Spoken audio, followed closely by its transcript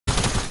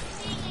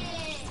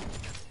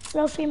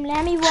Slow stream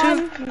Lammy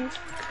one.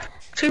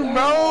 Two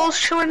bros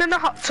chilling in the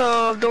hot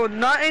tub, doing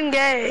nothing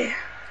gay.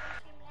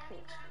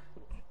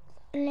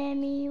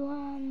 Lammy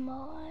one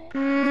more.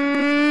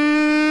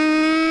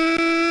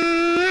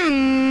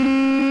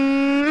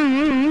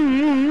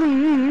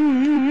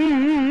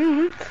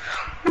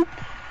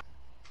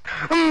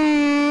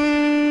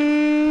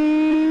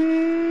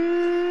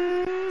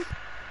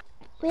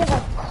 We have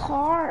a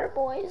car,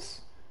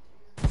 boys.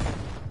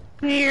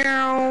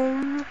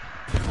 Meow.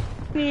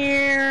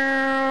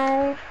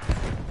 Meow.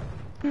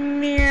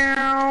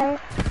 Meow.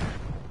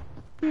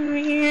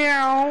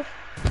 Meow.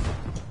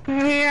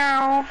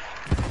 Meow.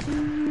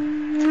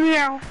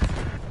 Meow.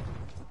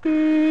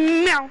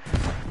 Meow.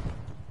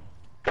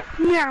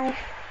 Meow.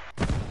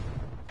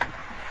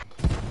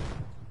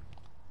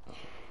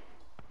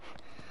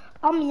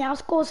 Meow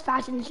School's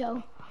fashion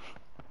show.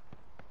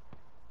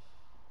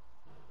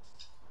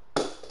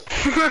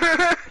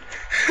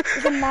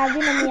 Just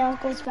imagine a Meow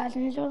School's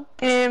fashion show.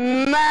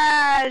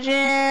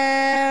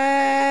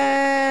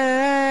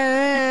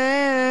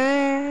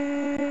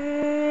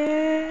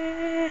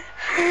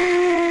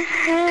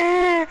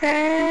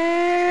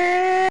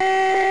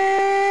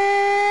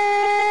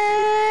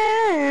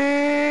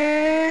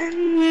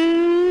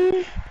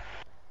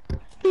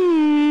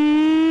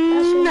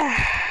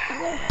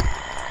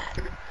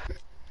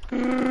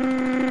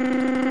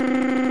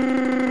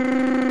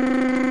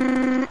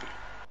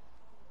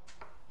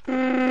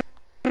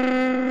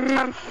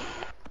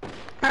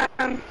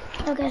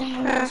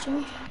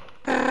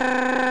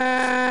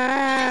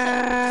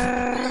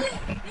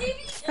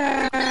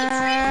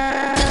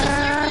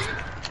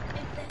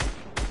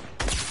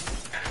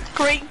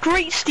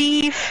 Great,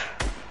 Steve.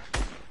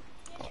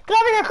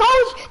 Clever, your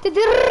coach.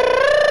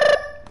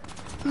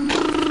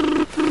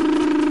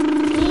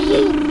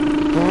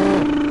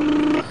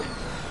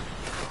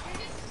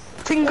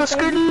 Tingle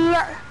school.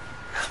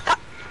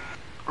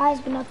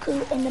 I've been a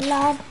coup in the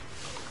lab.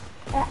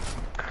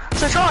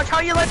 So Charge, how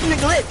are you liking the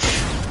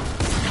glitch?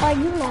 How are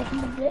you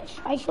liking the glitch?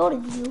 I showed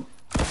it to you.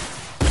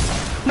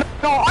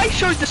 No, I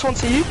showed this one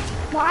to you.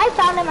 No, I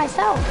found it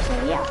myself,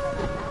 so yeah.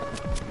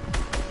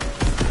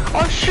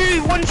 I'll show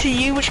one to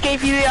you, which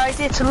gave you the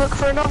idea to look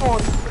for another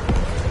one.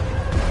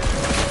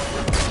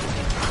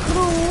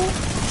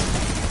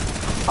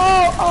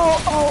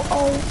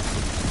 Oh.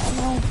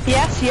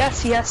 Yes.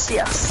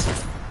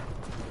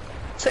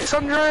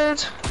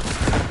 600.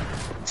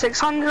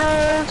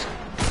 600.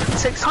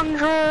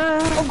 600.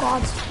 Oh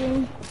God,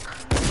 stream.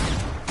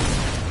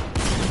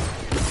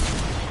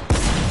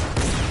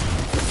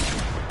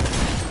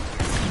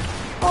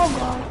 Oh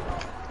God.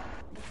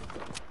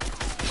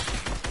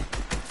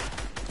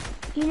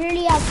 You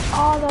nearly have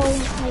all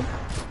those, like,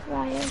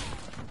 wires.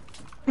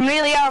 I'm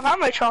nearly out of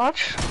ammo,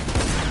 Charge.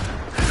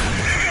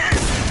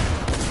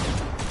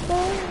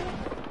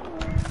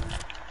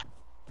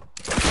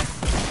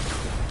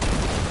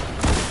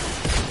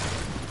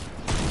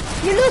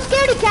 You little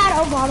scaredy cat!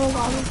 Oh God.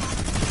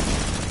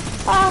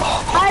 I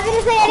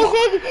didn't say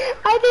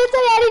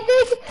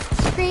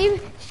anything!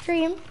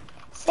 Stream.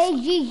 Say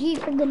GG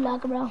for good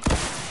luck, bro.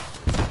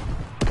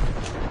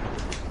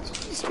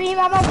 Stream,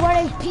 I'm on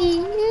 1 HP.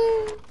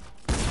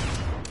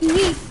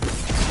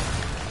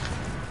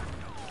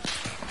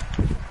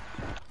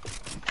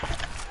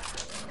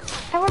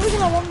 And we're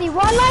gonna 1v1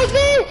 like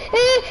this!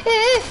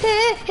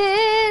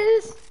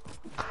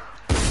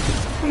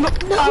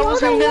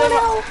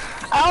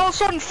 I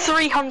was on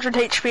 300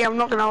 HP, I'm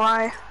not gonna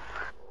lie.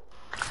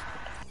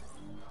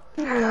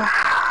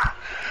 I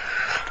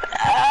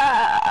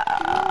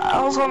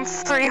was on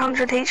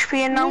 300 HP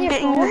and now I'm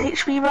getting the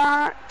HP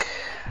back.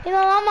 Hey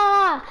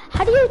Mama,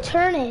 how do you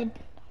turn it?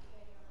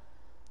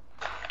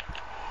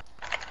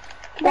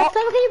 Next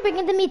time can you bring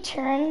it to me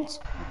turns?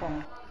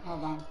 Okay,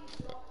 hold on.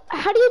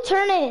 How do you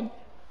turn it?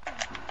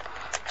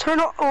 Turn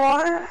on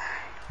what?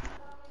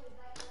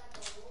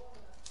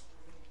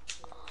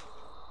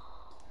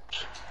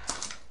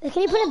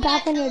 Can you put it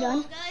back when you're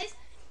done? Guys,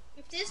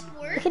 if this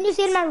works, Can you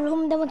see it in my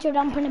room, then once you're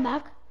done, put it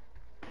back?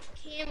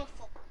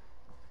 camouflage.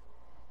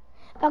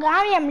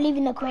 Okay, I'm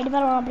leaving the crate if I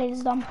don't want to play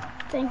this dumb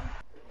thing.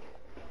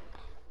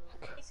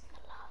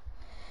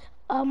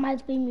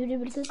 Mine's being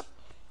muted because...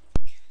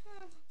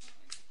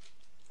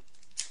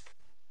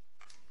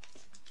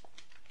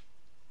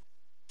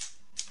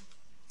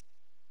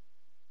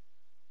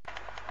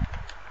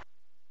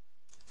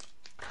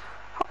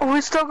 Oh,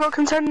 we still got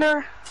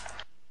contender.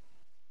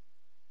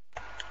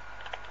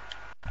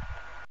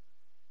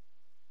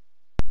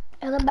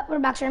 We're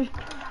back, stream.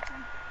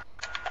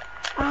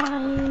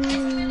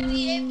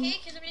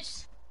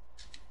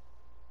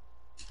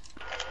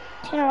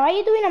 Tanner, why are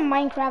you doing a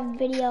Minecraft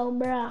video,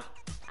 bruh?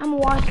 I'm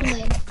watching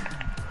it.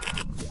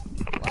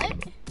 What?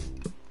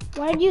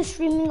 Why are you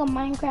streaming a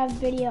Minecraft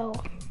video?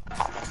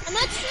 I'm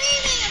not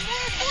streaming, I'm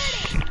not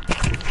recording.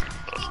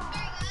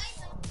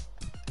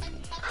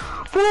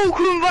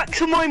 Welcome back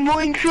to my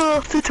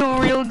Minecraft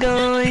tutorial,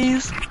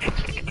 guys.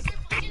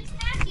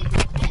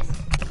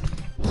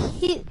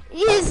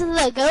 He's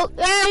the goat,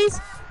 guys.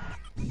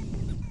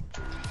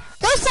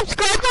 Go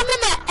subscribe to him in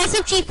the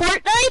SFG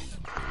Fortnite.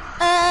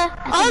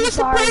 All the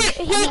support.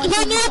 He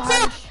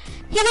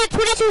had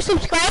 22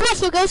 subscribers,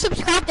 so go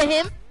subscribe to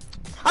him.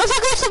 Also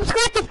go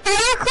subscribe to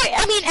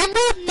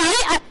Emerald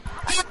Knight.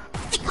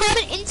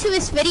 Comment into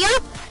this video.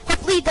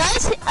 Hopefully he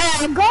does.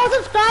 Go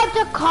subscribe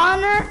to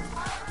Connor.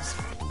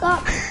 Go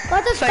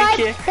subscribe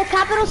to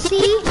capital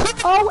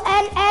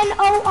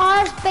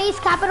CONNOR space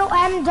capital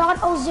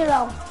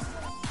M.O0.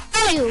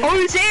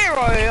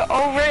 O0?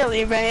 Oh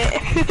really, mate?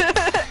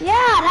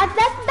 Yeah,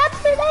 that's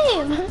the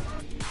name.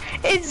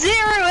 It's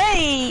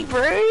 08,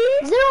 bro.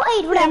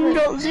 08, whatever.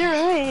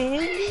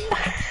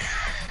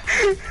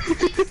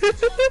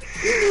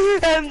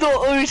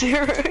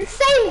 M.O0.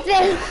 Same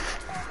thing.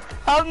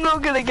 I'm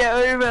not gonna get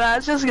over that.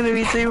 It's just gonna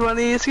be too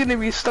funny. It's gonna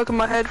be stuck in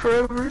my head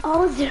forever.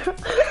 No,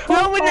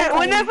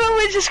 whenever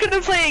we're just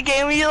gonna play a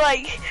game where you're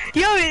like,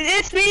 yo,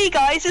 it's me,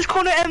 guys. It's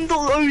Connor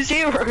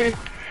M.O0.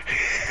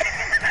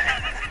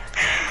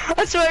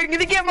 I swear, I'm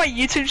gonna get my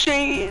YouTube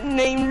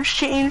name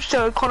changed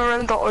to Connor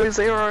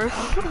M.O0.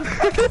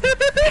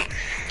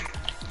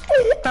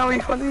 That'll be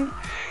funny.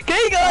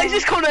 Okay, guys,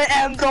 it's Connor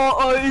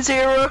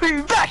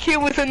M.O0 back here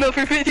with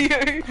another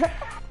video.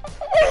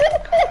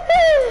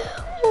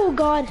 Oh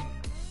God.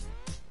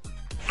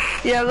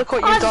 Yeah, look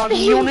what you've done.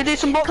 You wanna do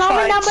some box fights?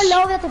 Comment down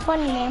below, that's a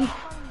funny name.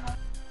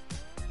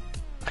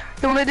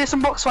 You wanna do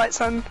some box fights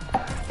then?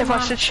 If I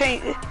should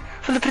change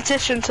for the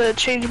petition to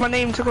change my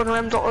name to Connor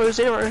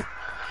M.O0.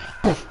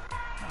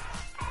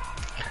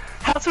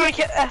 How to make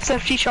it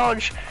SFG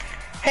charge?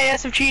 Hey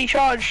SFG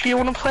charge, do you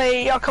wanna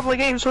play a couple of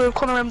games with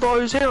Connor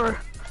M.O0?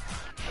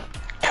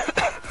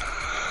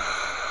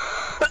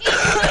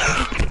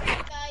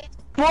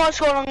 What's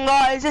going on,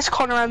 guys? It's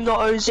Connor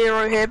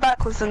M.O0 here,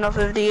 back with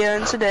another video,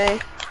 and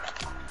today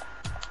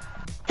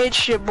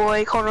it's your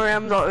boy Connor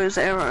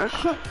M.O0.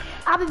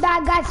 I'll be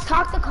back, guys.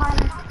 Talk to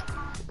Connor.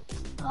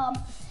 Can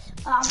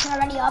I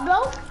ready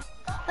upload?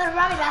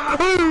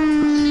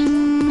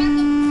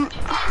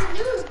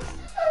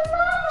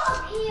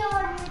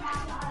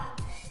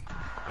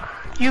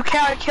 You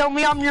can't kill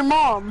me, I'm your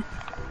mom.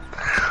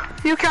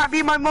 You can't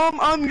be my mom,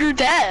 I'm your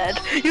dad.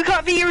 You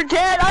can't be your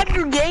dad, I'm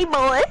your gay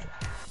boy.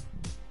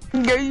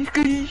 I'm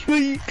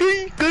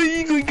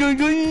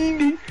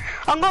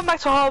going back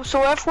to hub,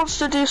 so F wants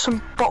to do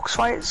some box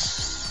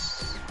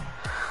fights.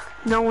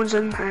 No one's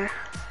in here.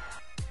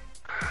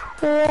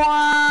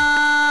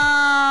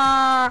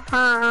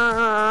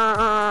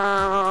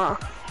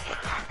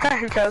 Hey,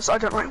 who cares? I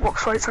don't like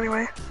box fights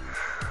anyway.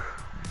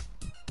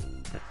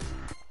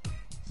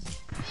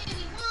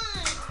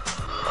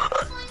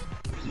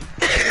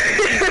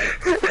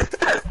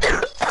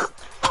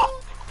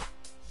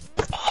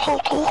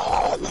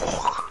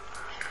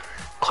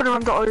 Connor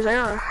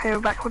M.O0 here,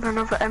 back with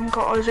another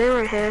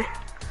M.O0 here.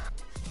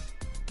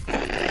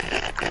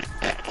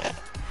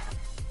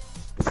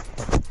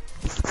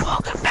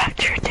 Welcome back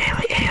to your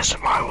daily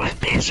ASMR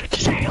with me, so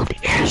today on the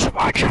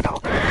ASMR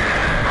channel.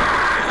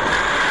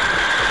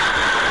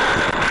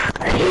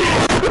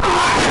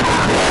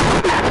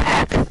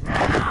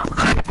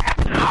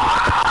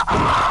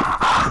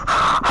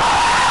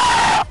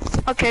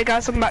 Okay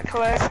guys, I'm back,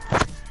 hello.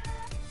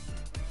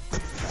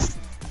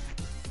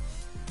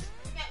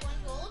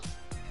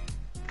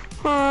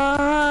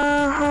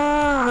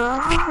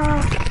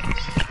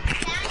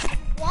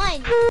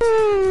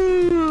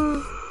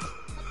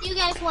 You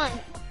guys won.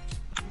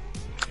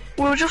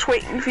 We were just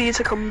waiting for you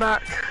to come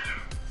back.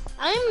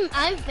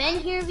 I've been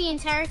here the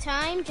entire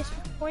time, just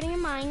recording a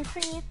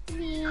Minecraft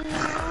video.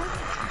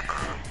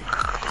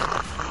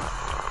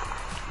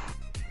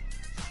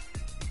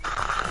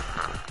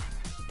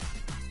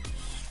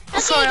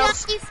 Sorry,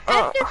 guys,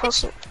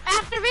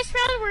 after this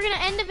round, we're gonna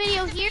end the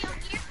video here.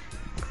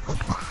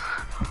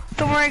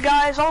 Don't worry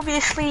guys, I'll be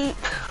asleep.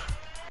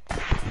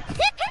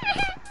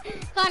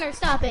 Connor,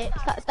 stop it.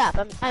 Stop.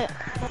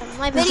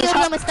 My video's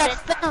almost done.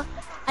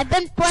 I've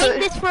been playing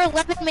this for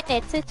 11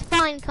 minutes. It's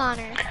fine,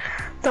 Connor.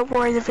 Don't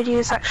worry, the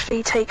videos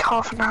actually take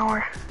half an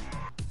hour.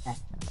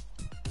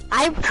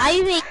 I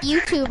make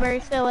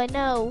YouTubers, so I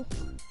know.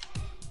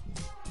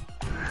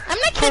 I'm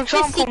gonna keep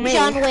this scene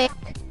John Wick.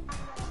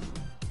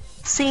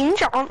 Scene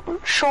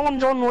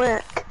John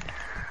Wick.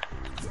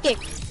 Kick.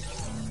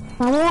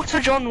 Water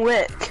John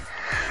Wick.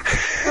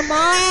 Come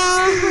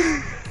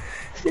on.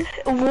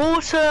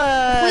 Water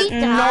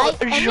not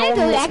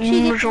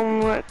John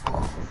Wick.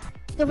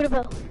 Go for the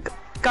bow.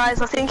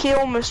 Guys, I think he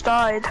almost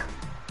died.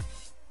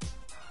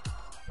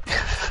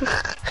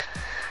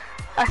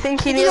 I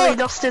think he nearly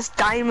lost his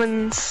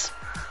diamonds.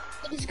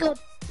 It is good.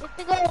 It's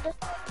the gold.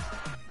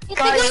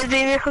 Guys, did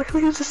he nearly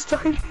lose his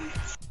diamonds?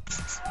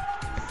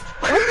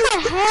 What the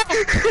heck?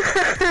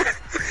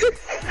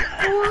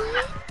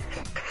 What?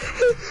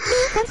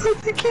 I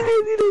think he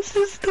nearly lost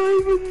his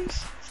diamonds.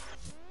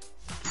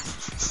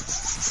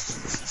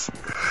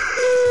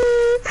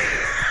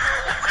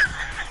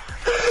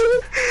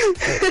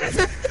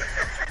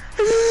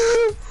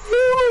 Oh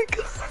my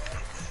god.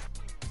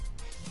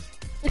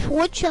 It's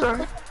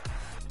woodchuck.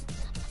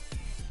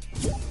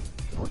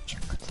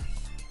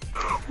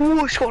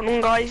 What's going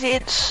on, guys?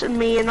 It's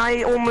me, and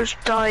I almost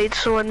died,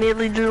 so I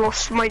nearly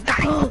lost my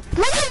diamond.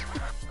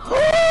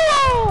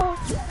 Oh!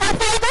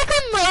 That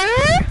can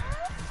murder?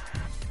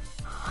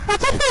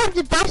 That's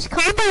actually the best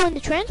combo in the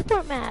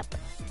transport map.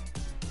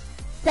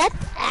 That's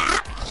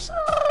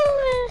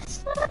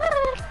excellent.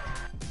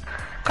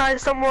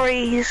 Guys, don't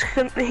worry, he's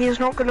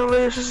not gonna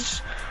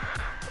lose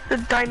the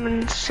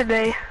diamonds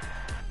today.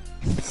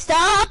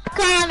 Stop,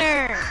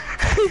 Connor!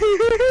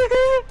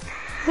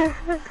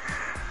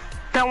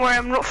 Don't worry,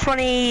 I'm not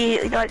funny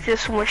like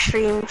this on my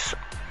streams.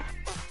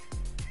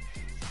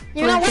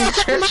 You're not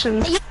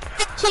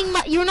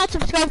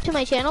subscribed to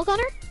my channel,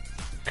 Connor?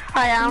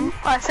 I am.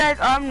 I said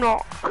I'm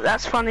not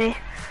that's funny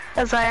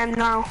as I am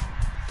now.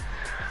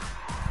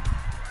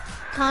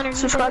 Connor,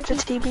 subscribe to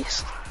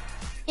TB's.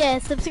 Yeah,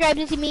 subscribe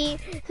to me.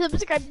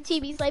 Subscribe to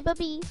TB's like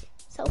puppy.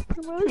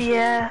 Self-promotion.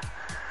 Yeah,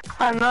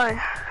 I know.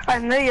 I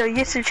know your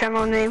YouTube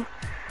channel name.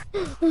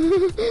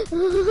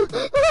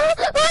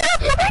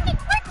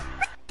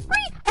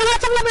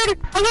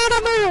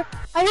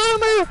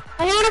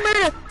 I heard a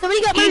murder.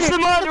 Somebody got murdered. He's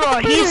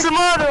the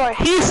murderer.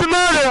 He's the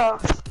murderer.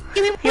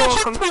 Give me more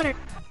shots, Connor.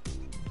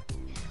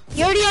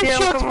 You already have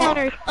shots,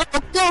 Connor. Oh,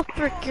 go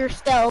frick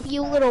yourself,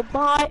 you little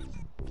bot.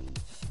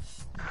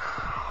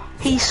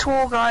 He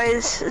swore,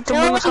 guys.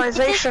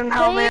 Demonetization.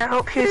 How may I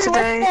help you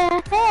today?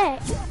 What the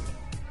heck?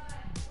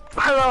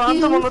 Hello, I'm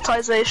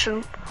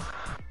demonetization.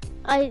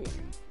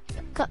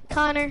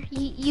 Connor,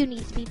 you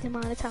need to be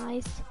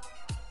demonetized.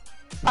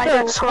 I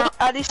don't swear.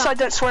 At least I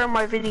don't swear in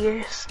my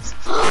videos.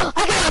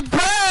 I got a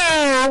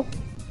bow.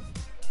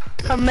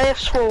 I may have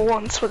swore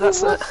once, but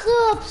that's it. What's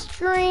up,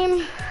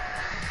 stream?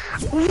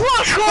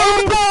 What's going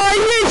on, guys?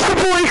 It's the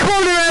boy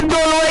Connor, and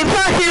by the way,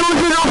 back here was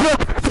another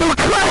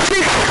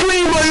classic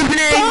stream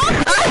opening.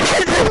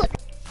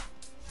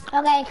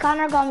 Okay,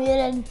 Connor got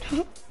muted.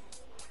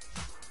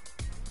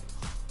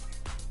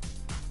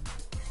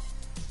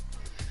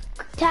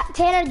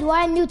 Tanner, do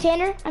I mute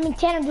Tanner?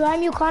 Tanner, do I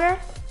mute Connor?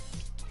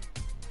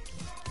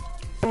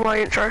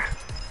 My intro.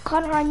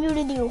 Connor, I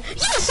muted you.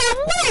 Yes, I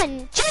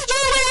won! GG,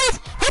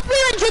 hope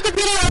you enjoyed the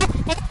video,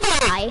 and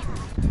bye.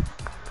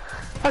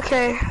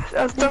 Okay,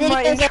 I've done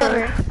my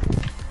intro.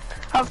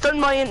 I've done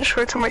my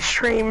intro to my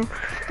stream,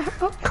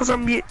 because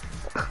I'm mute.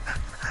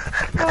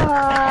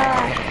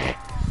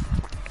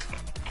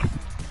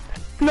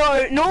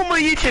 No, not my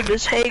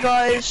YouTubers. Hey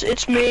guys,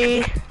 it's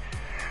me.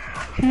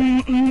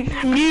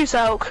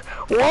 Muselk.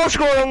 What's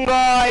going on,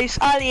 guys?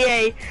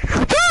 Ali.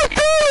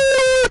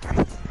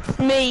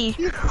 Me.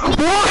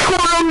 What's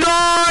going on,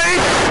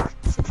 guys?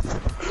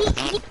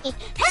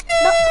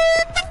 Hello,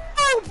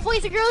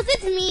 boys and girls,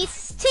 it's me,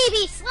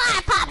 TV Sly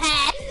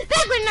Pophead.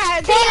 Back with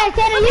another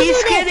Tanner,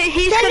 he's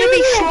gonna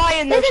be Sly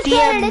in those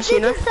DMs, you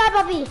know. This is Sly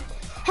Puppy.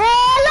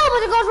 Hello,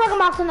 boys and girls, welcome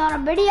back to another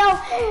video.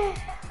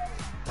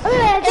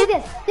 Okay, do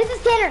this. This is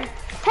Tanner.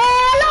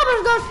 Hello, boys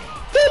and girls.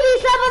 TV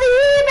Sly Puppy,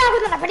 back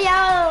with another video.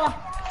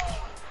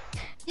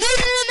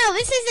 No,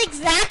 this is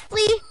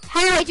exactly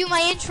how I do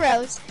my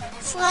intros.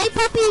 Sly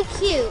Puppy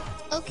cute.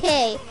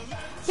 Okay.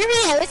 Here we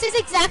go. This is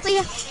exactly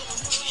my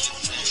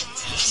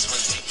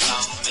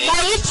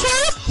intro.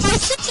 My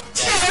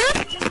signature.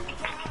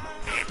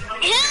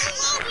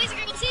 Hello, boys and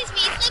girls. This is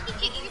me, Sly Puppy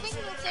cute. You're making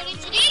a recording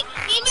today.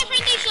 Me and my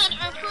friend Deshaun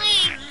are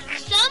playing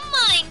some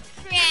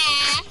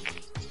Minecraft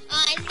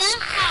on the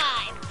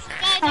Hive.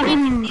 Guys, I'm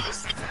making new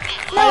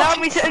secrets. Allow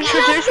me to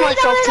introduce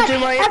myself to do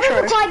my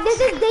intro. This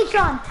is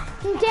Deshaun.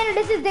 Tanner,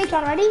 this is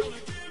Deshaun. Ready?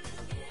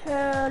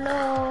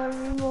 Hello,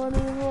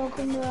 everybody.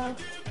 Welcome back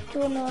to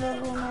another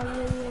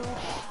video.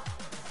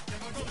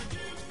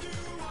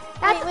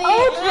 That's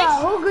Ultra.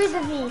 Who agrees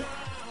with me?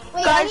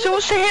 Guys,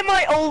 also hear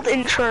my old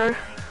intro.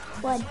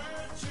 What?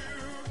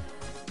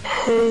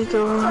 Hey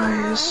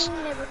guys,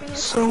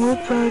 so we're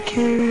back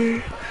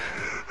here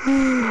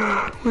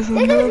with This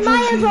is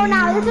my intro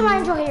now. This is my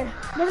intro here.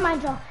 This is my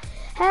intro.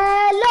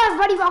 Hello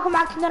everybody, welcome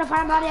back to another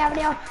Final Body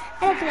video.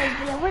 And in today's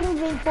video, we're going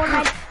to be in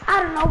Fortnite.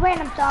 I don't know,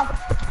 random stuff.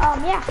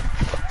 Yeah.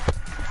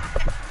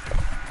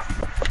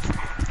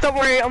 Don't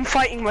worry, I'm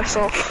fighting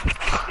myself.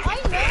 I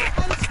know,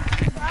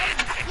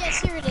 yes,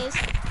 here it is.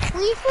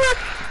 Leaflet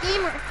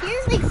Gamer,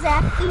 here's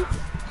exactly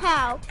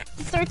how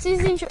he starts his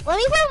intro. Let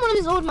me find one of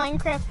his old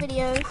Minecraft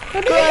videos.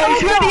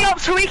 Guys, ready up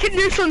so we can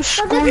do some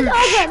screws.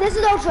 This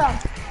is Ultra.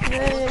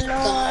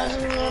 Hello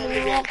everybody,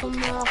 welcome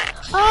back.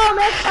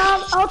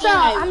 Oh, Ultra,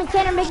 I'm in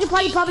Tanner, make your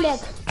party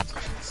public.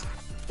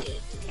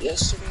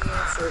 Yesterday I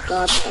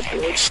forgot to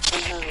upload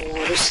somehow a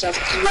lot of stuff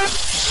to do.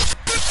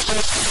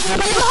 I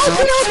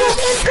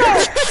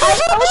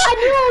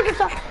knew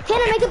Ultra.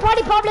 Tanner, make the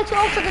party public so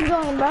Ultra can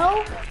join,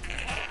 bro.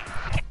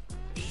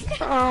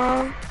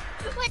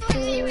 Wait.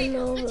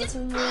 Let's just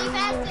leave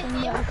at the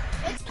name.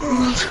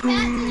 What's going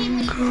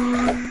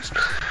on, guys?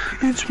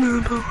 It's me,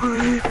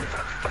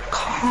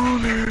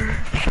 Connor,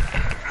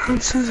 and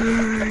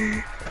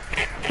today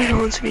we're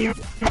going to be. I'm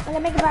gonna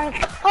make a party.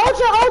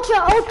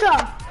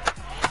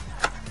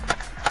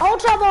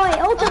 Ultra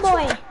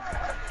boy.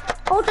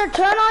 Ultra,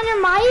 turn on your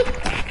mic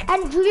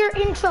and do your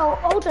intro.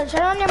 Ultra,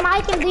 turn on your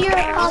mic and do your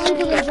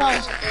YouTube intro.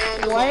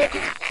 What?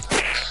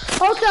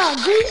 Ultra, alright,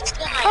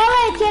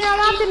 Tanner, I'm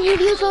gonna have to mute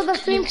you so the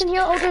stream can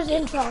hear Ultra's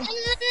intro.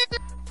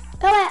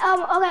 Okay,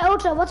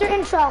 Ultra, what's your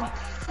intro?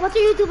 What's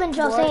your YouTube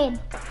intro saying?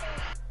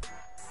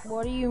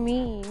 What do you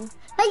mean?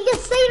 Like,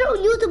 just say your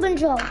YouTube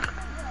intro.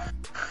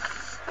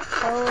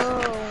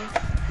 Oh,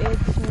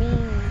 it's me.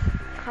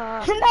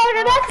 No,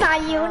 that's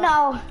not you,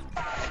 no.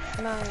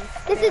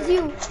 Nice. This is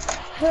you.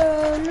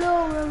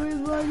 Hello,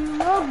 everybody,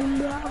 welcome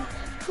back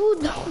to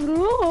the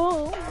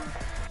room.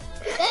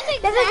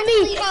 This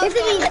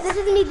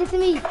is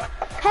me.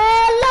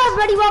 Hello,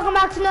 everybody, welcome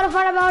back to another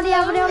fun about the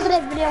video. In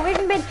today's video, we're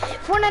gonna be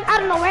Fortnite, I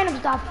don't know, random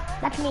stuff.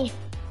 That's me.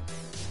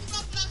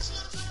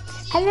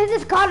 And this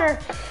is Connor.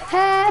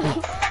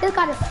 This is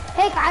Connor.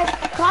 Hey guys,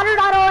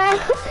 Connor.on.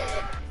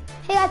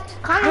 Hey guys,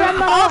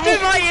 Connor.on. I'll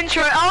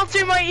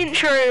do my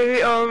intro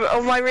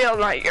of my real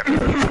life.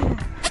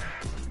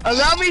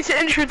 Allow me to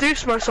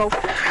introduce myself.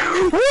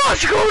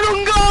 What's going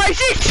on, guys?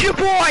 It's your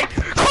boy,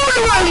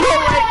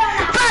 Connor.on.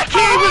 Back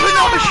here with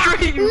another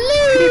stream.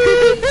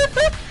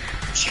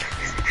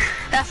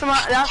 That's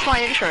my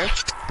intro.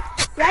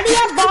 Ready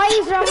up,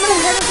 boys, or I'm gonna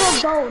hit it to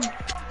a bone.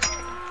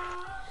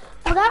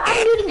 I'm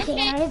muting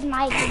Tanner, his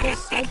mic is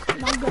just like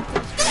not good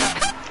for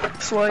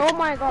Slick. Oh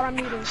my god, I'm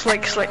muting.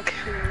 Slick.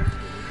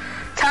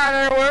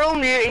 Tanner, we're all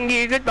muting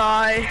you,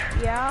 goodbye.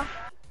 Yeah?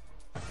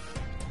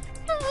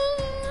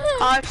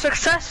 I've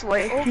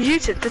successfully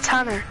muted the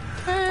Tanner.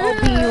 I'll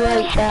be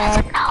right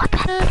back.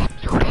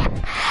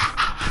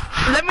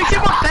 Let me do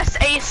my best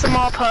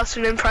ASMR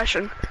person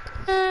impression.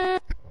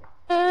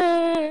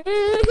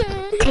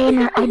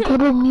 Tanner, I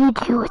didn't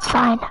mute you, it's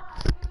fine.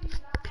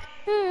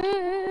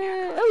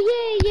 Oh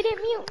yeah, you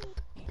didn't mute.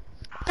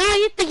 Oh,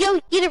 you have to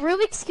get a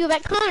Rubik's Cube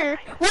at Connor.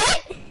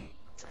 What?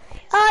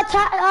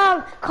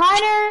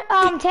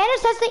 Connor, Tanner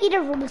says to eat a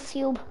Rubik's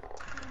Cube.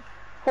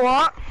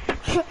 What?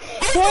 Tanner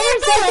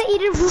says to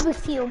eat a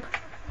Rubik's Cube.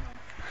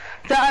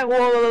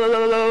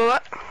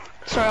 What?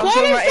 Sorry, I'm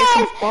Tanner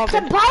says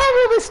to buy a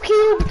Rubik's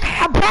Cube,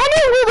 a brand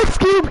new Rubik's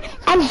Cube,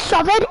 and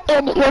shove it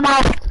in your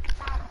mouth.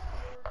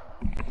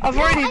 I've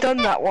already done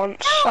that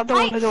once. I don't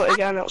want to do it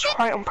again. It was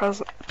quite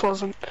unpleasant.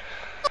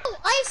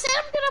 I said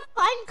I'm gonna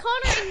find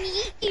Connor and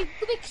eat a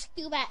Rubik's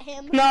Cube at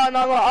him. No.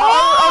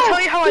 I'll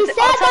tell you how I did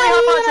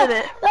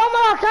it. Oh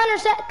my God,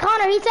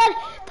 Connor, he said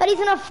that he's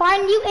gonna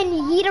find you and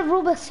eat a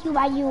Rubik's Cube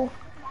at you.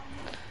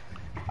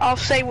 I'll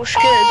say what's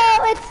good. Oh,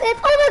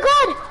 oh my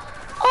God.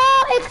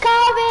 Oh, it's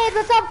Calvin.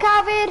 What's up,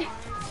 Calvin?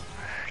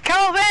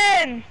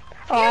 Calvin!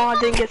 Oh, I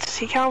didn't get to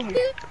see Calvin.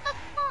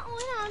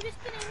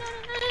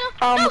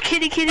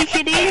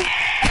 Kitty.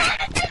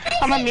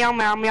 I'm a meow.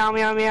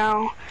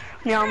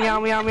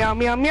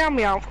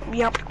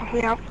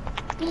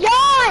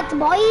 Yacht,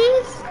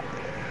 boys.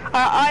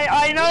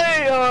 I know.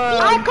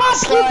 I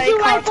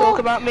can't talk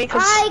about me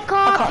because I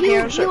can't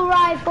hear him. So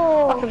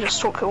rifle. I can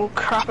just talk all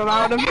crap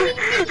about him. I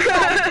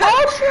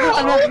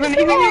haven't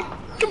even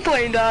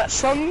complained at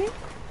son.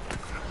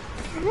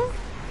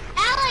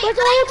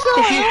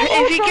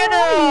 If you get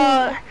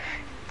a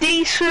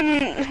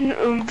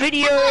decent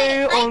video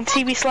on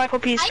TV Slide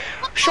Puppies,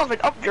 shove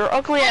it up your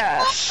ugly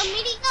ass.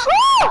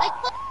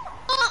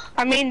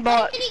 I mean,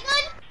 but.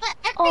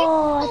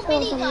 Oh, I saw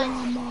the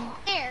llama.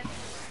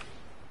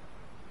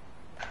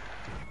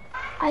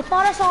 I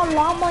thought I saw a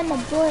llama in the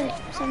bush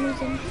for some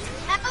reason.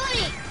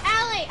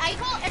 Allie, I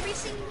call every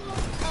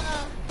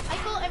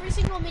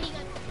single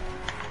minigun.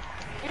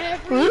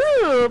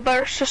 Ooh,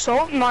 burst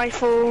assault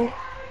rifle.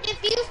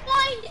 If you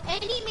find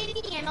any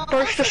mini ammo,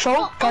 Burst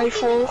assault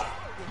rifle.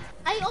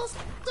 I also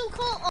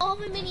call all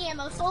the mini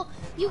ammo, so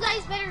you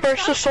guys better.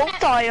 Burst assault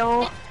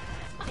dial.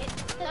 I'm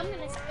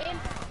gonna spam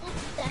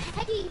the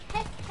heck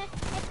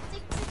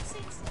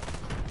 666.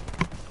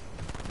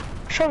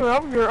 Shut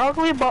up, your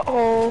ugly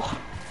butthole.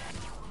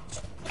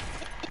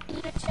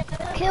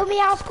 Kill me,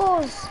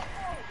 Oscars.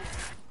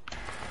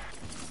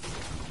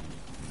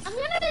 I'm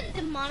gonna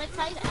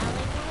demonetize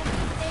Allie one of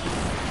these days.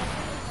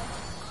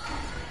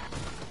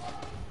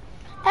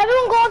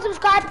 Everyone go and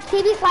subscribe to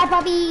TV Slide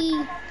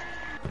Puppy.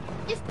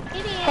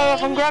 Hold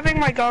up, I'm grabbing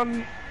my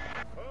gun.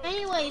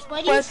 Anyways,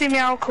 where's the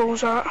meow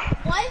calls at?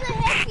 Why the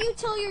heck do you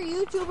tell your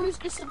YouTubers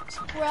to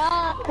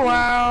subscribe?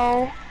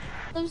 Wow.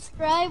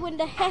 Subscribe when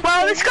the heck.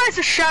 Well, this guy's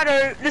a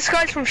Shadow. This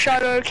guy's from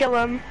Shadow. Kill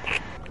him.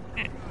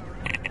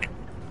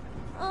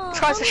 This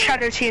guy's a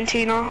Shadow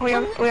TNT now. We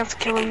have to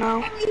kill him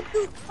now. You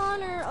do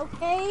Connor,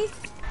 okay?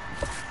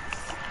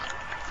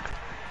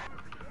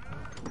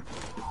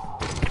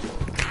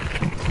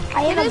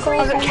 I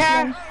don't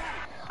care.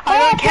 I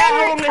don't care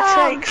how long it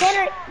takes.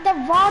 Tanner, the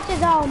vault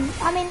is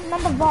I mean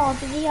not the vault,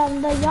 the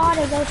yard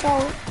is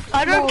also.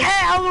 I don't care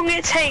how long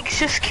it takes.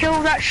 Just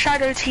kill that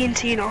Shadow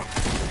TNT now,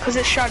 because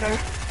it's Shadow.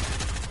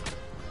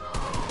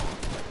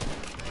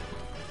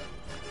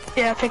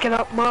 Yeah, pick it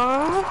up,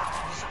 bruh.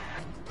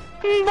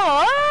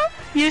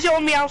 Use it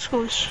on Meow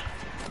Schools.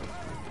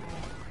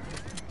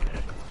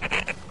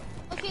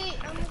 Okay,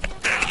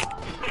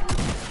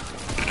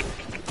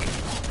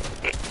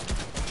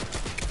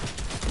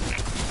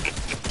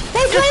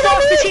 Just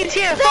start the TNT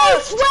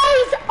first. This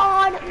weighs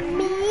on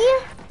me.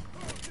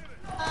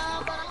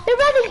 They're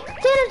running.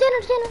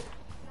 Tanner.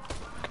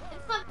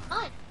 It's not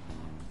fun.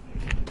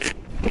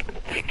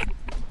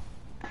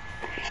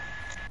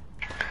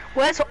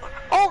 Where's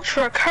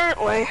Ultra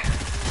currently?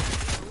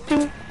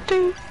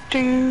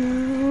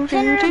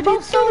 Tanner, they're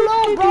both so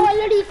low, bro. I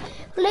literally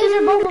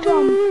laser both of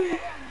them.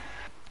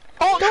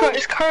 Ultra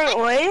is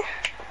currently.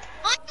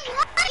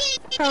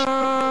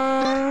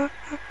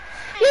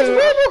 Just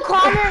reboot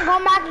Connor and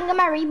come back and get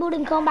my reboot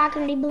and come back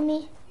and reboot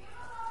me.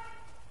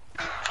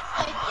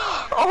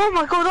 Oh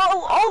my god,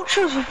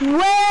 Ultra's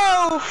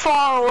well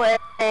far away.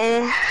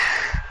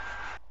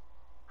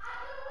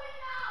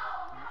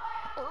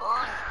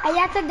 I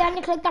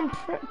accidentally clicked on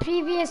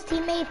previous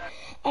teammate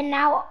and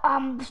now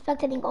I'm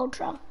spectating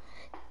Ultra.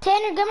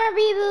 Tanner, get my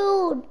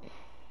reboot.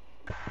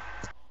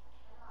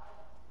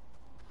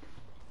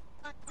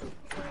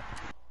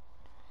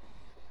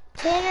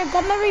 Tanner,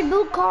 get my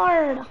reboot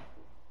card.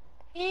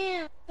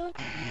 Yeah.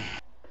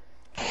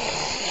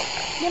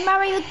 Get my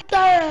reboot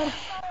third.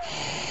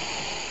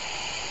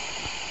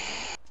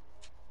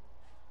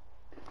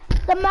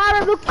 Get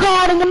my reboot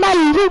card and get my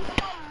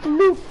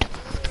loot.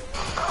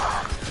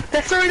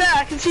 They're through there,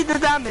 I can see the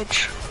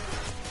damage.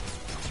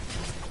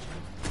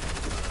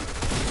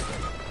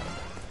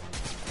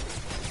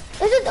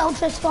 This is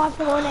Ultra spot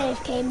for one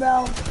AFK,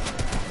 bro.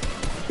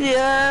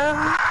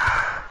 Yeah.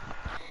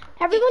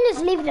 Everyone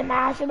just leave the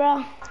match,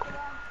 bro.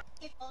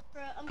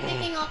 I'm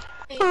picking up.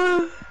 But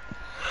why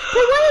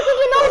are you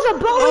picking Ultra,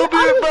 bro? I'll be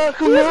right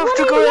back, I'm gonna have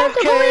to go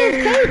AFK.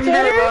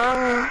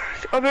 Tanner.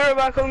 I'll be right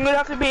back, I'm gonna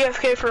have to be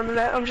AFK for a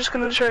minute. I'm just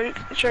gonna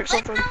check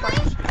something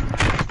first.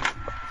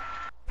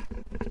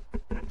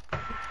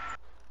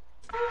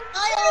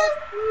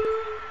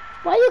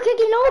 Why are you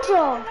kicking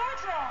Ultra?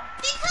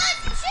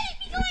 Because you shouldn't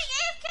be going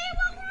AFK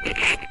while we're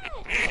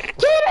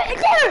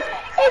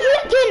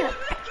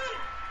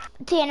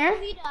Tanner.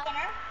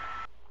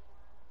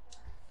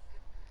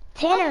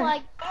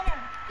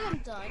 I'm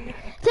done.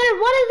 Tanner,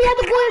 why did he have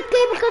to go AFK?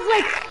 Because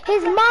like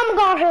his mom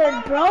got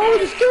hurt, bro.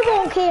 You still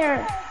won't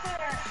care.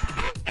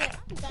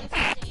 I'm done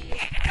for today.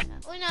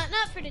 Well,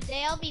 not for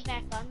today. I'll be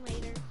back on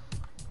later.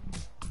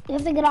 You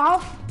have to get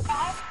off.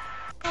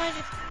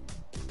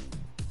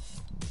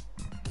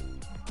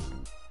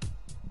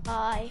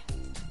 Bye.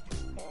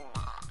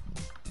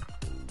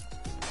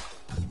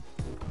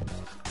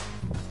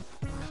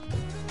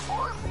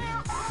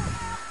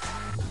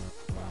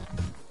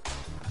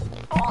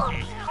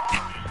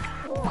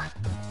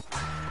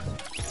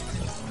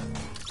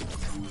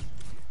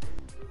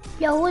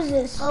 Yo, who is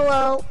this?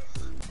 Hello.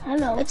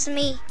 Hello. It's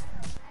me.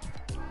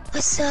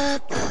 What's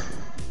up?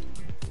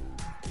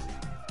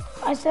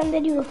 I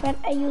sent you a friend.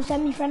 You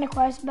sent me friend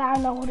request, but I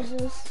don't know who this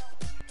is.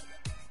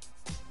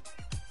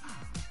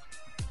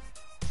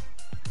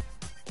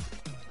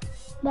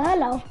 But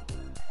hello.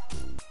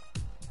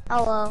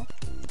 Hello.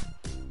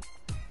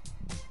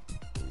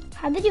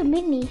 How did you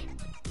meet me?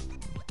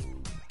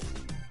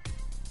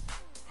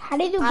 How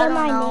did you I get don't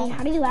my know. name?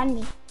 How did you add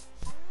me?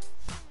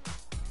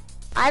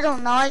 I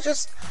don't know.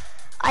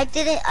 I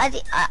didn't,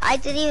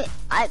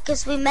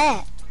 cause we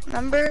met.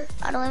 Remember?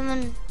 I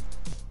don't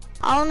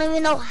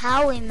even know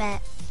how we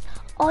met.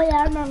 Oh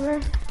yeah, I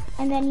remember.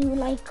 And then you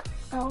like,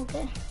 oh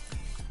okay.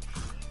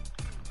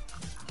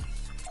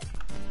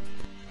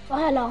 Oh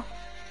hello.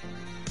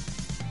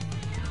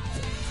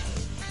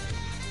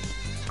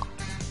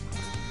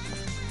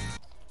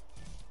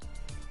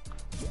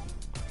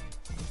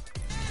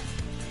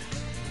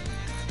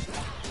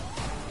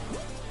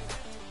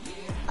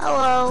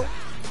 Hello.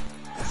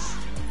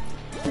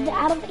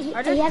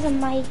 He has a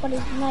mic, but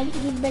his mic,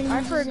 he barely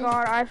uses it.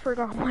 I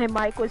forgot my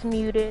mic was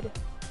muted.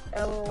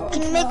 Oh.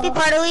 Can you make me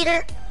party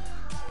leader?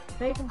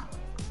 Make him.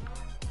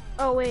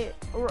 Oh wait,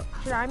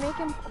 should I make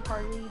him a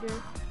party leader?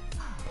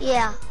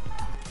 Yeah.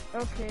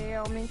 Okay,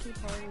 I'll make you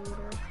party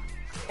leader.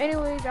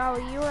 Anyways,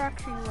 Ali, you were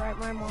actually right.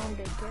 My mom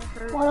did get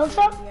hurt. What else?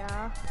 So,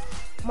 yeah.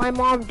 My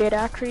mom did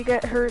actually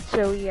get hurt,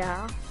 so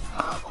yeah.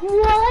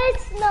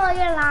 What? No,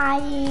 you're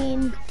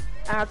lying.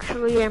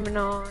 Actually, I'm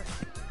not.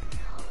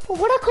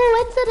 What a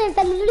coincidence!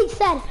 I literally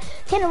said,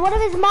 Tanner, what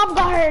if his mom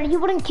got hurt? You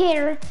wouldn't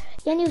care.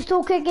 And you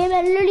still kick him,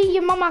 and literally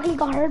your mom actually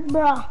got hurt,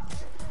 bro.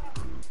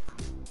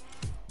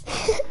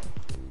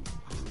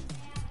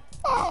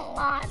 Oh,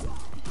 God.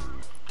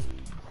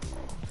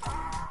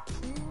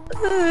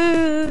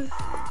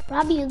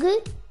 Robbie, you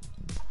good?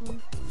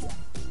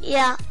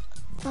 Yeah.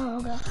 Oh,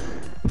 okay.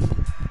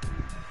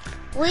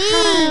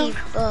 Leave.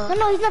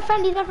 No, he's my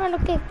friend,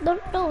 okay. No.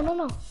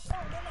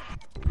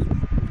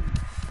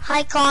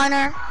 Hi,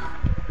 Connor.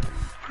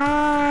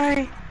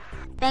 Hi.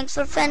 Thanks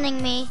for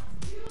friending me.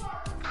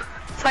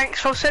 Thanks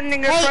for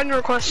sending a friend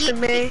request to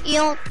me.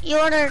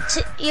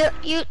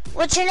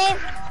 What's your name?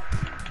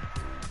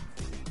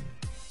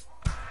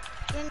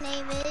 Your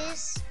name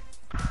is?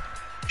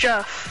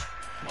 Jeff.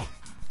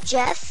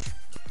 Jeff?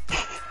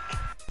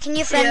 Can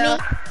you friend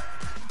me?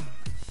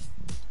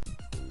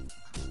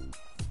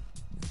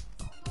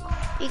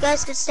 You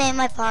guys could stay in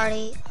my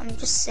party. I'm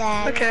just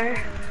sad.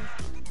 Okay.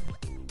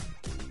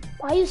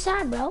 Why are you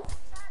sad, bro?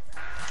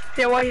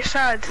 Yeah, why are you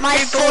sad? My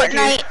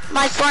Fortnite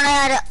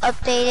had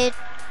updated.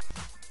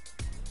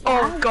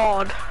 Oh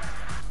God.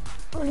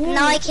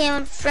 Now I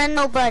can't unfriend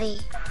nobody.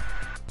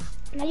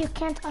 Now you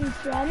can't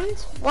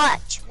unfriend?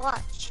 Watch.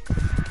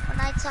 When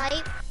I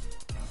type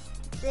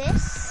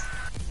this,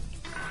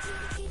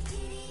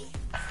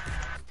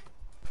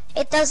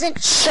 it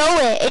doesn't show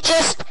it.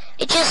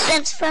 It just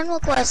sends friend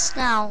requests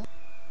now.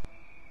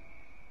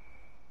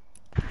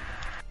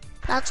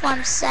 That's why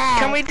I'm sad.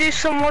 Can we do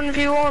some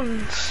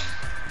 1v1s?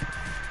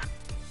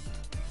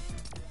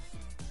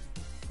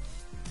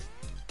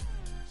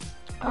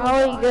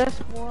 Oh, guess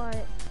what?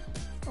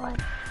 What?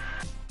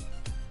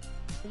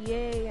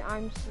 Yay,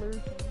 I'm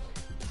Slurpee.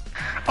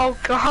 Oh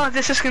God,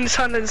 this is gonna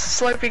turn into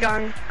Slopey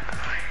Gang.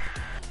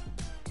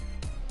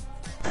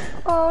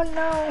 Oh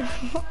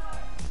no.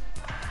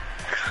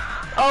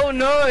 Oh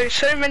no,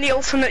 so many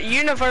alternate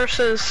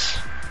universes.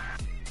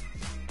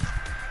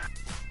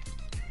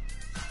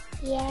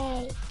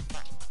 Yay.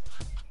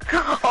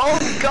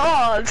 Oh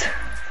God.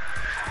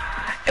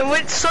 It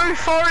went so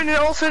far in an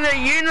alternate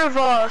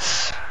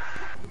universe.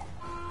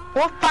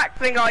 What back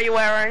thing are you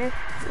wearing,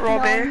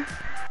 Robbie? No.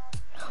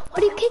 Why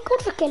do you kick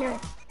Ultra Killer?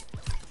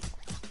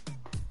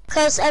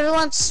 Because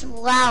everyone's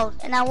loud,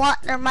 and I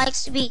want their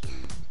mics to be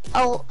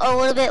a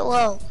little bit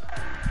low.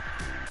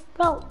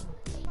 Bro,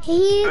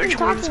 he isn't Which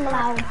one's talking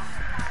loud.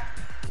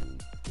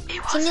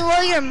 Can you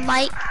lower your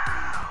mic?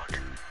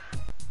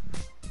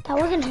 That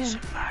wasn't him.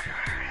 Murder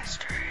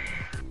mystery.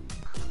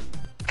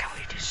 Can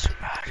we do some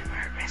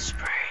murder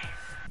mystery?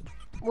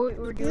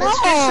 We're doing Let's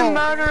do some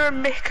No. murder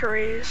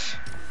mysteries.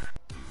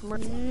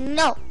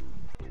 No.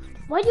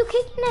 Why are you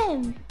kicking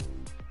him?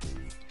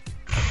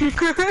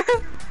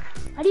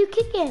 Why do you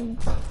kick him?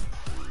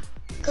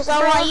 Because I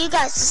want you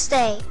guys to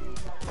stay.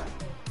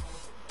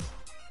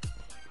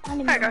 I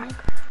don't There even you know.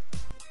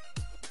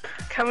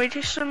 Can we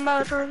do some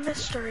murder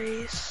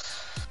mysteries?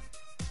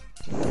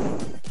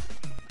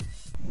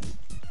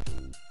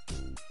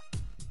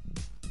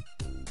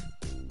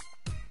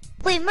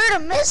 Wait, murder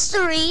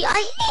mystery?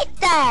 I hate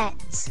that.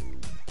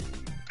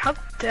 How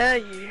dare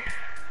you?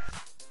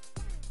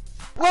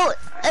 Well,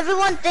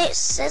 everyone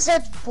says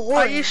that's Are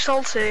boring. you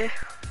salty?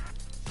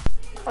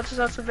 I'll just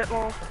add a bit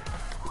more.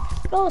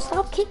 Bro,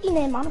 stop kicking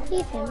him. I don't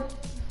hate him.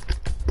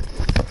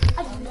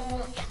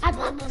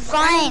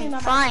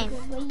 Fine.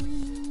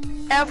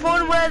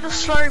 Everyone wear the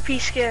Slurpee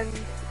skin.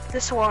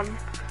 This one.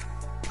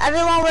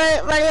 Everyone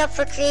ready up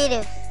for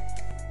creative.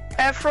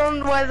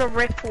 Everyone wear the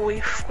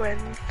Ripple skin.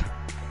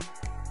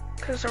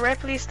 Because the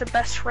Ripple is the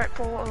best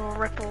Ripple or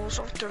ripples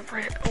of the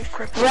Ripple.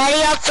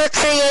 Ready up for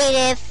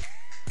creative.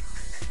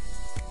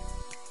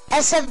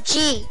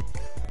 SFG.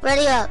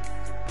 Ready up.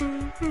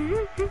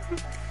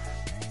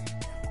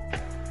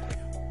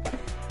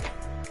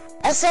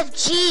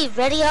 SFG.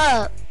 Ready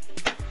up.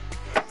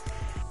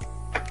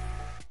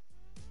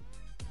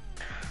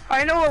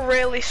 I know a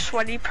really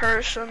sweaty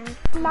person.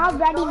 I'm not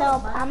ready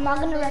up. I'm not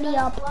gonna ready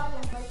up.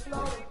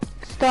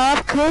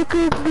 Stop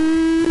kicking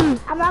me!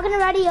 I'm not gonna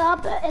ready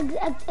up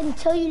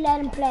until you let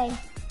him play.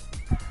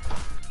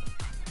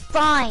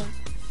 Fine.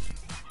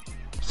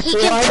 He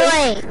can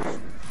play.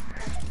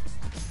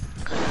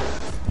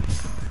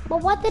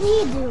 But what did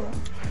he do?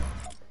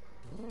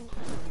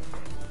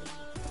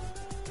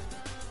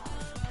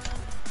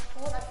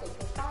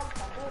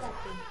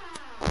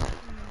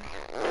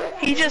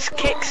 He just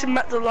kicks him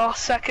at the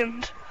last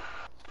second.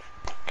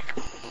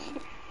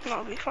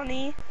 That'll be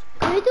funny.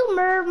 Can we do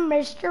murder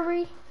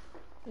mystery?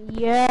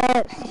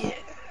 Yes. Yeah.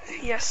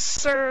 Yes,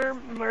 sir.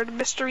 Murder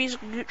mysteries,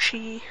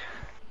 Gucci.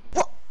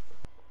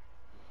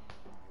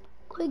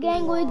 Go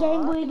gang.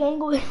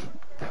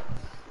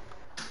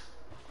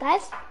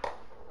 Guys,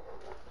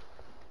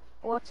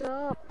 What's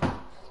up?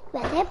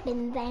 what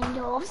happened,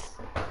 angels?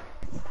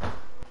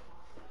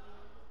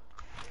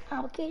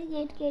 Oh,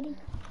 kitty.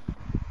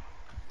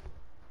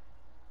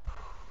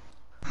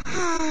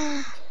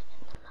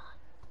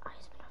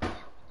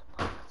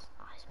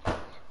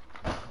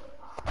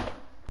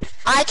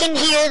 I can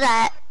hear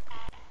that.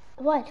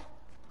 What?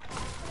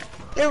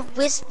 You're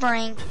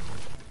whispering.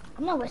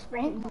 I'm not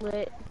whispering.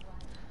 Lit.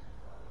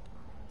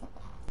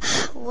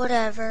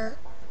 Whatever.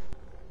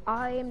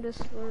 I am the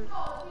Slurpee.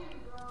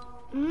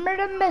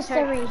 Murder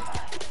mystery.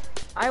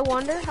 I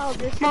wonder how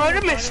this Murder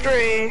is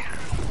mystery.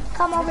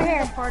 Come over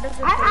here. part of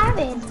the I have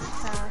it.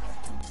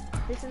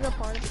 pack. This is a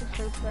part of the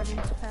Search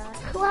Weapons pack.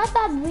 Who had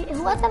that?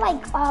 Who had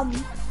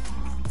that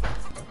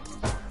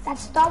that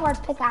Star Wars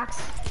pickaxe?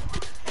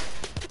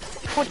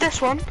 What,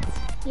 this one?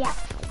 Yeah.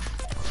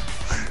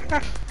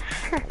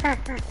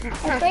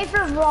 And wait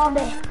for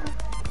Robbie.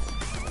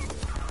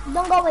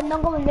 Don't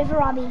go in. Wait for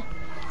Robbie.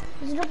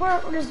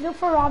 Just look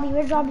for Robbie.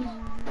 Where's Robbie?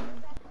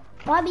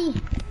 Robbie,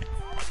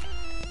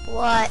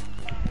 What?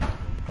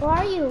 where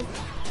are you?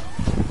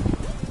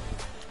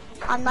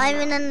 I'm not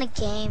even in the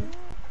game.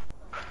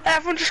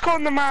 Everyone just go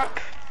on the map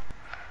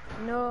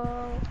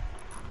No.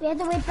 We have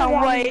to wait for and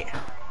Robbie. wait.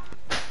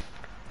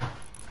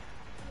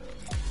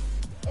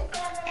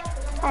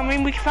 I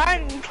mean, we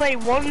can't play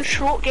one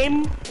short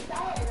game.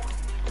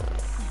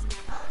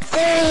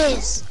 There it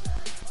is.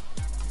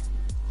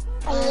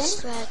 Are you in?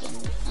 Last Dragon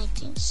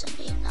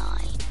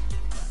 1979.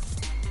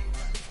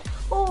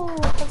 Oh,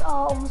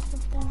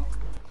 almost done.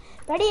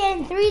 Ready?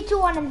 In 3, 2,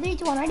 1. In 3,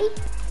 2, 1. Ready?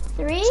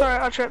 3.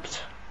 Sorry, I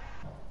tripped.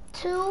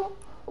 2,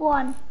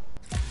 1.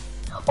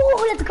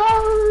 Oh, let's go!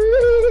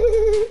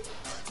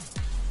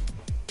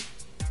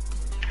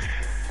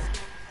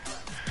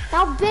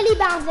 Now Billy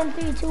bounce in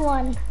 3, 2,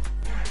 1.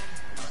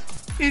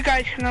 You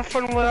guys can have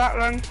fun with that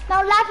then.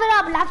 Now laugh it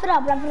up, laugh it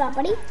up, laugh it up.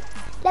 Ready?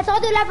 Let's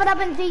all do laugh it up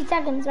in 3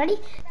 seconds. Ready?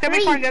 Let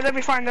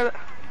me find it.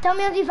 Tell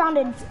me if you found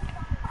it.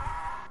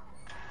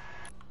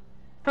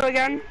 Do it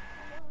again.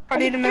 I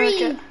need a 3,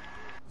 minute.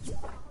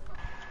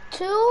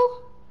 2.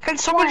 Can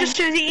someone 1. just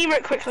do the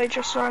emote quickly,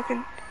 just so I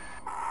can?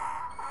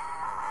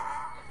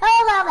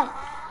 Okay.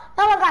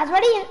 Oh, guys,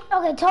 ready?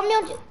 Okay, tell me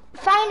if you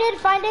find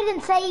it,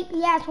 and say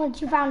yes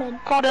once you found it.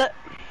 Got it.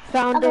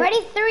 Found it. Okay,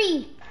 ready?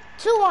 3,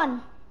 2,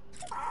 1.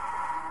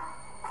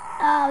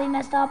 Oh, we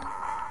messed up.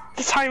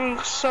 The timing,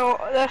 so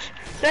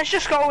let's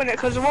just go in it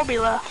because there won't be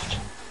left.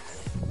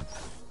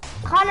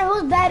 Connor,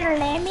 who's better,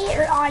 Lammy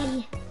or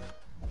Ollie?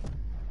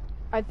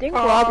 I think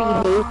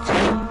Robbie hates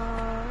me.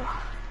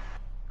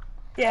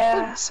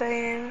 Yeah,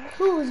 same.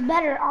 Who's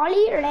better,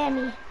 Ollie or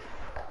Lammy?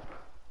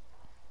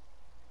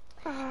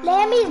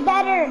 Lammy's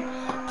better.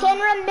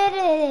 Tanner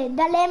admitted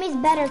that Lammy's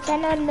better.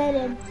 Tanner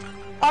admitted.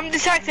 I'm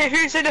detective.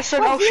 Who's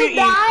innocent? I'll shoot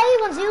you.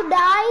 Once you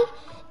die,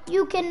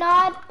 you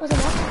cannot. What's it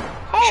called?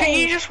 Shoot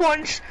Hey. you just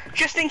once,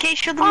 just in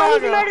case you're the Oh, he's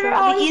a murderer. murderer.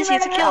 It'll Oh, be he's a easier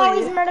to murderer. kill Oh, you.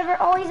 he's a murderer.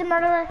 Oh, he's a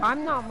murderer.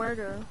 I'm not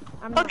murderer.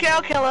 I'm not Okay,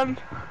 I'll kill him.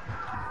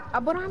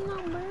 But I'm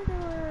not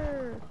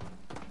murderer.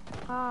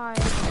 Hi.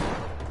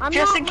 I'm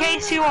Just not in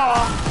case murderer. you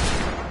are.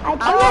 I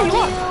told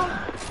you.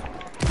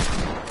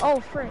 Oh,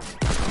 frick.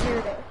 Here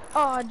it is.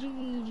 Oh,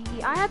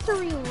 GG. I had to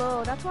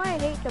reload. That's why I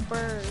hate the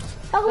birds.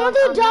 Okay, once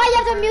you die, you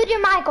have to mute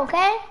your mic,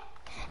 okay?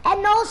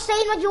 And no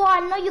saying what you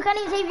want. No, you can't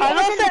even say your I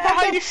don't innocent know how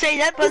detective. you say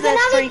that, but You there's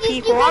cannot 3 even-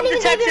 people. You I'm can't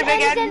even say detective you're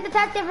innocent again.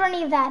 detective or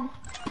any of that.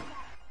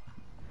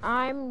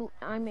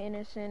 I'm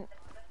innocent.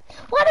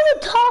 Why do we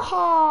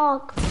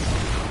talk?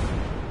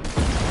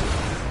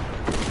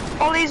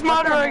 Ollie's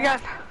murderer again.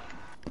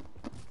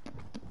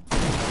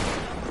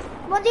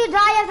 Once you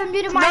die, you have to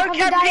mute your mic. No Once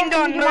you die, you camping have to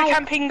gun, mute your no mic.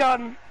 camping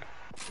gun.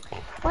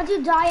 Once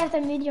you die, you have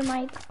to mute your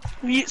mic.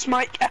 Mutes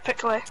mic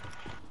epically.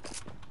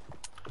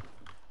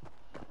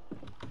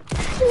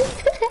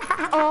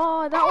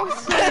 Oh, that was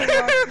so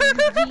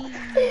lucky.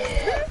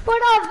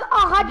 What a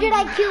 100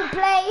 IQ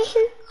play.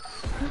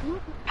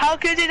 How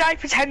good did I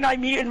pretend I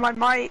muted my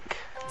mic?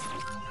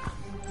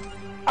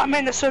 I'm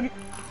innocent.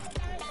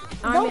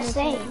 Don't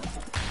say.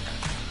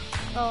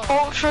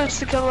 Ultra's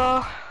the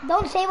killer.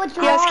 Don't say what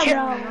you He has,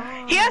 are,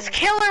 bro. he has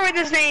killer in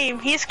his name.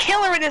 He has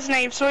killer in his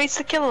name, so he's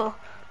the killer.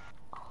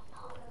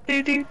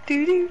 Do do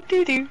do do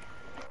do do.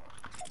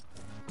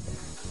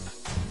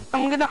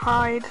 I'm gonna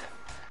hide.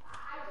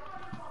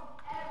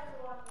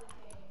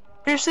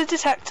 Who's the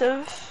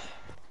detective?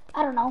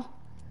 I don't know.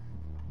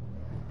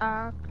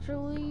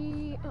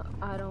 Actually,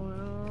 I don't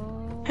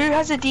know. Who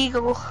has a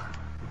deagle?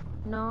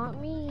 Not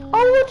me.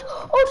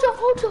 Oh,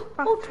 Ultra.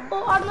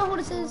 Oh, I don't know who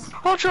this is.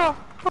 Ultra.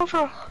 He's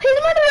a murderer.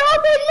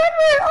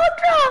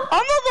 Ultra.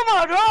 I'm not the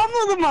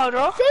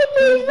murderer. Save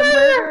me, he's the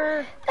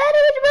murderer. That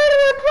is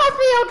murderer. Trust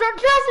me, Ultra.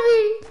 Trust me.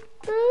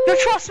 No,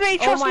 trust me,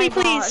 my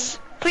please.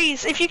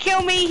 Please, if you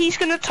kill me, he's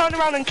gonna turn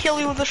around and kill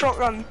you with a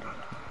shotgun.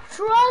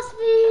 Trust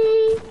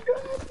me.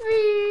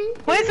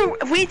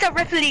 We the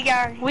Ripley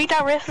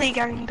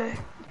gang, do.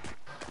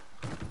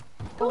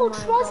 Don't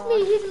trust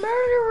me. He's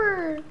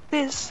murderer.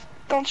 Please,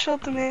 don't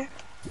shoot me.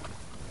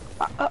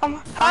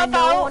 How I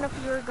know one about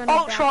of you are gonna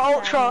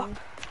Ultra? me.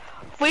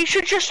 We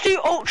should just do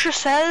Ultra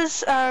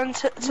says and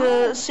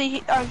to see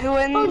who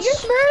wins. Oh,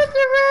 you're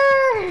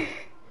murderer.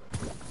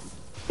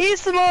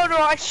 He's the murderer,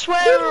 I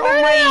swear He's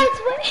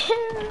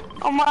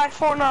murderer. on my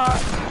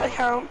Fortnite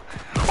account.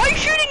 Why are you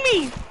shooting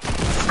me?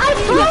 I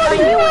told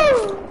you.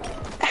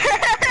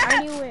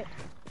 I knew it.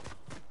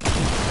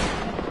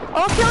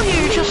 I'll kill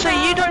you just so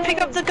you don't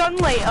pick up the gun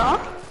later.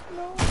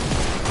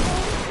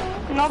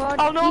 God,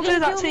 I'll not you do didn't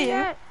that kill to me you.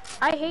 yet.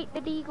 I hate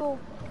the deagle.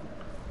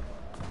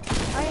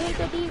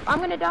 I'm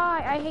gonna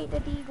die. I hate the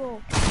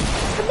deagle.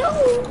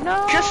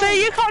 No. Just so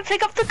you can't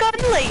pick up the gun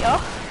later.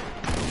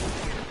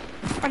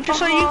 And just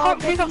so you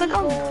can't pick up the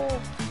gun. deagle.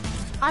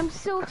 I'm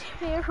so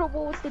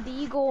terrible with the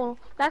deagle.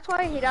 That's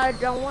why I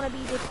don't want to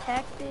be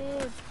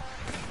detective.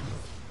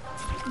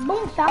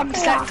 Boom, I'm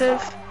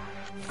detective.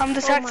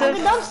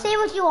 Okay, don't say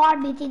what you are,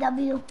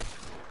 BTW.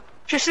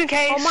 Just in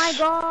case. Oh my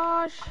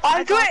gosh.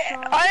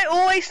 I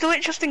always do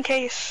it just in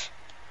case.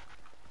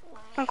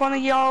 I'm gonna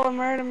yell a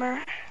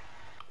murder.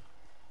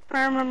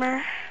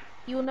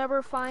 You'll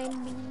never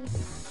find me.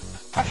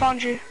 I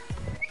found you.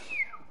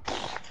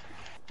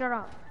 Shut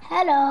up.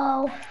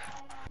 Hello.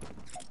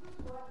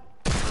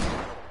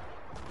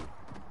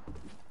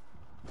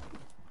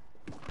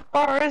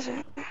 Or is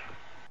it?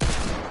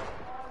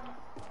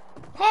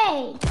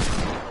 Hey.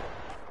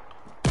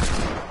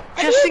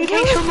 Just in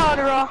case you're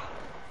murderer.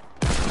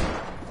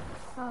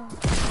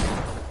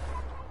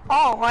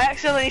 Oh, I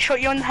accidentally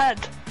shot you in the head.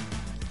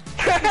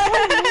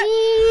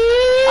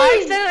 I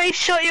accidentally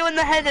shot you in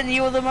the head and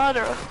you were the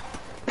murderer.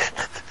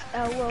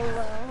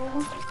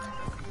 LOL.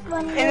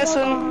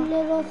 Innocent.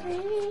 Little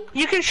thing.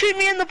 You can shoot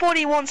me in the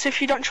body once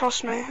if you don't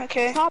trust me,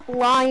 okay? Stop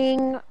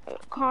lying,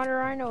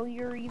 Connor. I know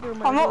you're either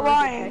murderer I'm not or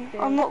lying.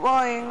 detective. I'm not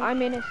lying.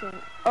 I'm innocent.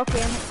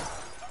 Okay.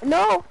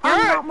 No,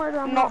 I'm not murder.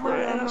 I'm not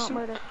murder. I'm not innocent.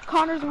 murder.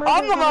 Connor's murder.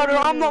 I'm the Connor's murderer.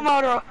 I'm not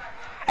murder. murderer.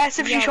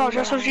 SFG Yeah, charge.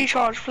 we SFG know.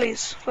 charge.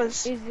 Please.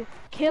 Please. Is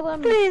kill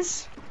him.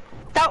 Please.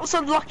 That was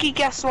a lucky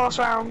guess last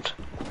round.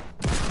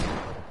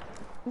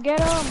 Get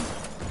him.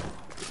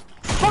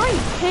 Fine.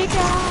 Take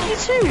out. You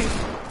too.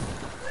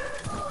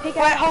 Take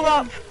Wait, out. hold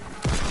up.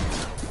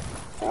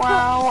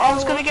 Wow, I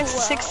was gonna get to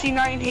Wow.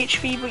 69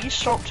 HP, but you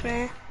stopped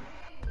me.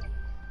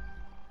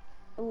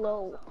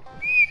 Low.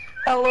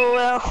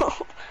 LOL.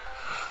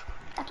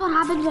 That's what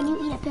happens when you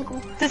eat a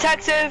pickle.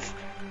 Detective.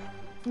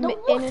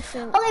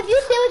 Innocent. Okay, if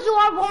you say what you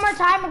are one more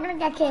time, we're gonna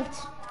get kicked.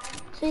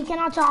 So you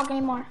cannot talk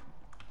anymore.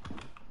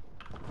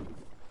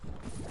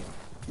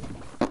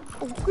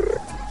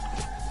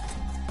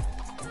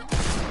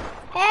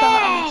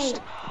 Hey!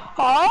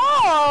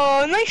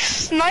 Oh,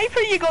 nice sniper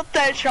you got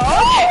there, Charge.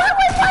 Oh, what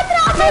was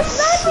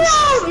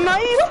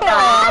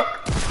that?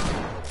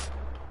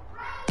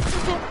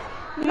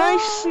 Sniper.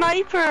 Nice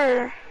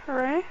sniper,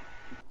 right?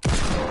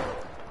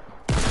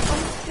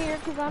 I'm scared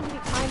because I'm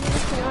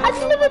innocent. I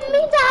didn't even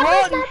mean to have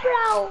Run. a sniper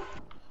out.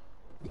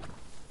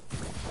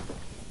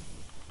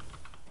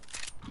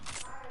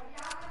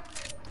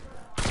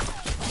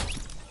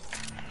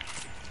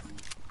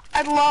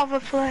 I'd love a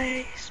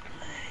place.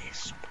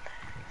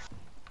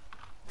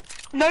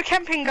 No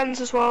camping guns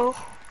as well.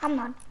 I'm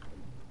not.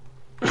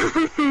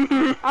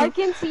 I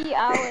can see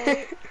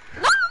Ale.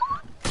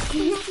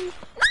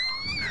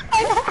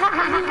 Ale,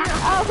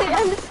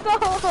 I'm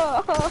stuck. No,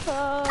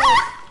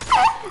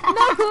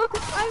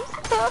 I'm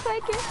stuck.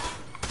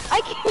 I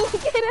can't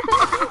get out.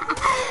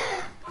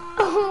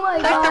 Oh my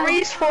Click god. the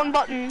respawn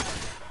button.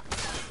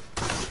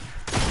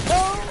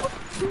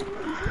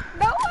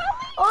 No,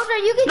 Older,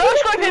 you can No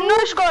scope him, no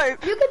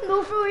scope. You can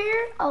move through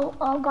here.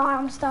 Oh god,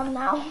 I'm stuck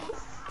now.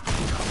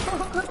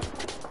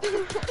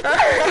 I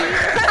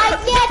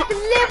can't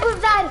live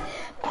with that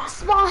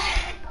spot.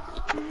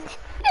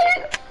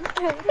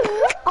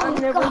 I'm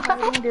never God.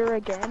 going there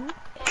again.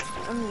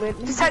 I'm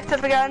living.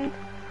 Detective again.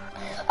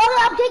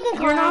 Oh, I'm kicking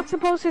Connor. You're not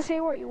supposed to say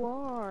what you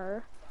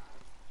are.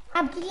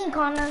 I'm kicking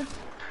Connor.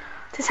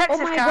 Detective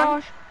Oh my gun.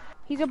 gosh,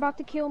 he's about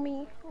to kill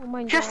me. Oh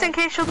my god. Just in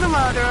case you're the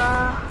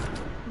murderer.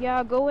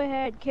 Yeah, go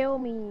ahead, kill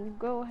me.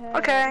 Go ahead.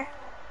 Okay.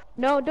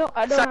 No, don't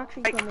actually Sorry.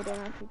 kill me. Don't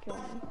actually kill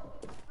me.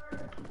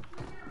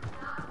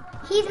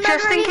 He's murderer.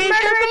 Just in He's case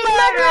murderer. you're the He's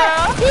murderer.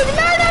 He's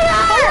murderer.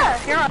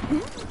 Yeah, you're right.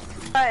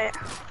 Right.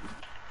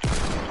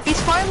 He's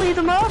finally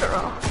the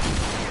murderer.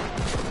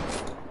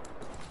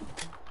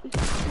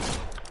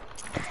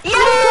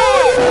 Yeah!